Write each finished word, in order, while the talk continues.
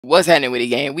What's happening with the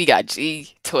game? We got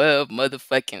G12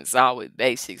 motherfucking Zah with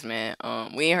basics, man.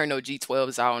 We ain't heard no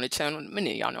G12 Zah on the channel in a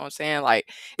minute, y'all know what I'm saying? Like,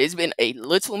 it's been a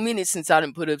little minute since I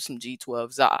done put up some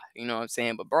G12 Zah, you know what I'm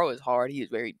saying? But bro is hard, he is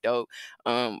very dope.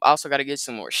 I also gotta get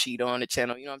some more Sheeta on the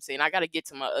channel, you know what I'm saying? I gotta get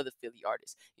to my other Philly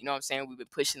artists, you know what I'm saying? We've been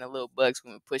pushing the Lil Bucks,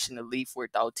 we've been pushing the Leaf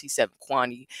Worth, T7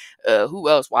 Quantity, who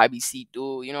else? YBC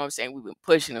Duel, you know what I'm saying? We've been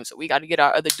pushing them, so we gotta get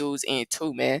our other dudes in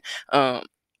too, man.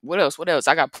 What else? What else?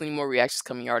 I got plenty more reactions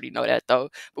coming. You already know that though.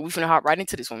 But we finna hop right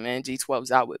into this one, man.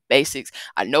 G12's out with basics.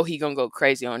 I know he gonna go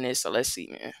crazy on this, so let's see,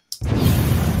 man.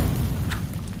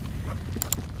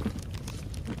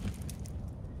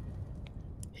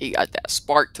 He got that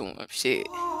spark to him. Shit.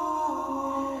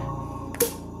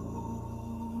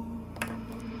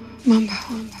 Mamba.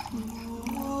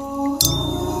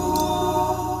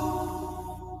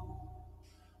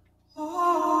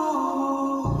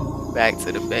 Back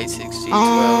to the basics.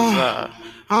 G12.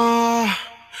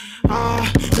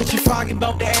 Let your foggy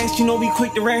about the ass, you know we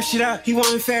quick to rash it up. He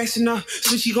wasn't fast enough,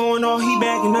 so she going all he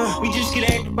backing up. We just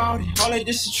get act about it. All that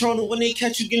this is trolling when they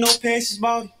catch you, get no passes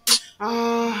about it.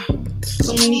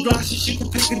 So many glasses, she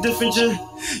could pick a different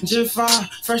Gen 5,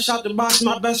 fresh out the box,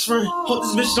 my best friend. Hope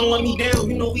this bitch don't let me down,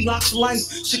 you know we locked for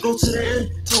life. She go to the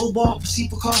end, toe ball,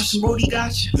 proceed precaution, Brody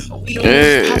got you. Oh, we don't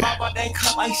how about that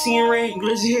cut like seeing red,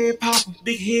 glizzy head popper,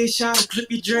 big head shot, clip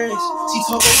your dress. She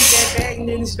talk over that bag and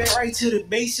then it's back right to the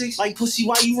basics. Like pussy,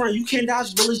 why you run? You can't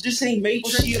dodge bullets, this ain't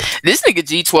Matrix. This nigga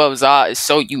G12 Zah is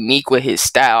so unique with his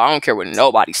style. I don't care what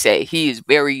nobody say. He is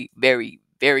very, very,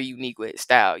 very unique with his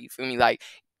style. You feel me? Like,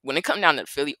 when it comes down to the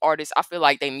Philly artists, I feel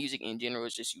like their music in general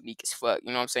is just unique as fuck. You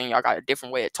know what I'm saying? Y'all got a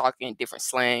different way of talking, different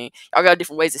slang. Y'all got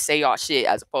different ways to say y'all shit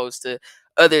as opposed to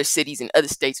other cities and other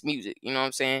states' music. You know what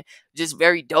I'm saying? Just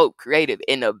very dope, creative.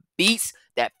 And the beats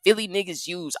that Philly niggas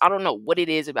use, I don't know what it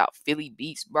is about Philly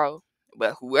beats, bro.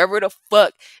 But whoever the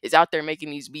fuck is out there making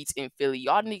these beats in Philly,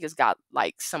 y'all niggas got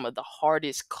like some of the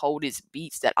hardest, coldest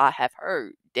beats that I have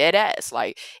heard. Dead ass.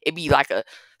 Like, it be like a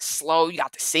slow, you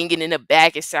got the singing in the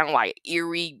back, it sound like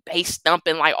eerie, bass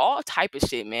thumping, like all type of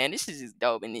shit, man. This is just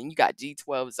dope. And then you got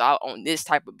G12's out on this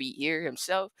type of beat here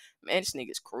himself. Man, this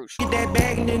nigga's crucial. Get that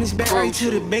bag and then it's back right to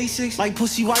the basics. Like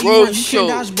pussy, why you run? You can't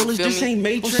dodge bullets, this ain't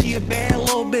Matrix. She a bad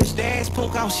little bitch, the ass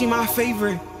poke out, she my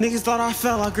favorite. Niggas thought I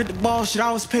fell, I grip the ball, shit,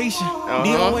 I was patient.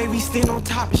 The way we stand on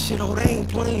top of shit, oh, they ain't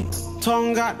playing.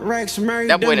 Tongue got racks, married.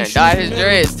 That boy done dyed his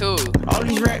dreads too. All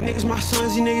these rap niggas, my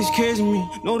sons, these niggas kidding me.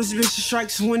 Know this bitch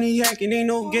strikes when he hacking, ain't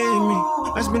no getting me.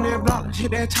 I been that block, hit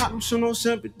that top, so no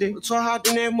sympathy. So I hopped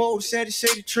in that mode, sad to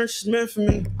say the trench is meant for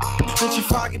me. Let your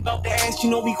foggy about the ass, you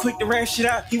know we quick to rap shit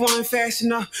up. He wasn't fast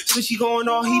enough, so she going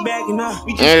all he backing up.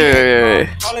 We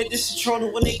just all that this is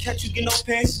trolling when they catch you, get no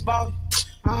passes about it.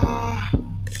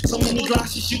 So many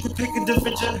glasses, you could pick a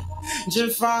different Gen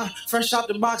 5, fresh out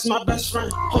the box, my best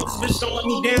friend. Hope this bitch don't let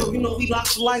me down, you know we locked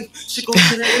for life. She go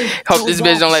to the end. Hope this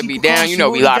bitch don't let me down, you know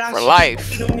we locked for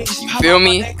life. You feel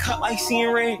me? That cut like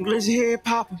seeing red, glizzy head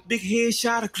popper, big head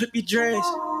shot, clip your dress.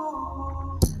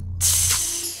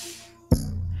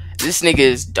 This nigga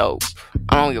is dope.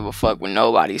 I don't give a fuck what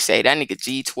nobody say. That nigga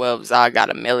G12 Zah got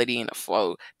a melody and a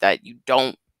flow that you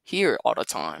don't hear all the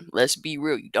time. Let's be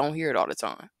real, you don't hear it all the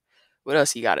time. What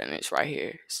else he got in this right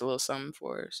here? It's a little something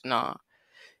for us. Nah.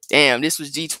 Damn, this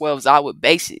was G12 Zah with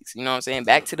basics. You know what I'm saying?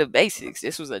 Back to the basics.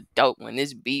 This was a dope one.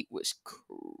 This beat was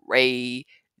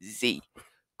crazy.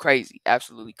 Crazy.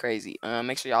 Absolutely crazy.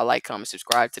 Make sure y'all like, comment,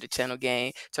 subscribe to the channel,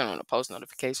 gang. Turn on the post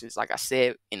notifications. Like I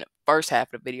said in the first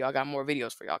half of the video, I got more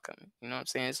videos for y'all coming. You know what I'm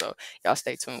saying? So y'all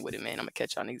stay tuned with it, man. I'm going to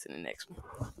catch y'all niggas in the next one.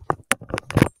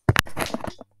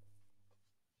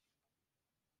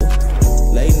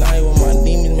 Late night with my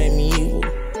demons make me evil.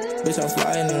 Bitch, I'm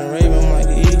flying in a raven, I'm like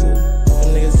an eagle.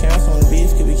 Them niggas cancel on the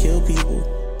beach, could we kill people?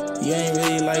 You ain't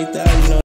really like that, you know.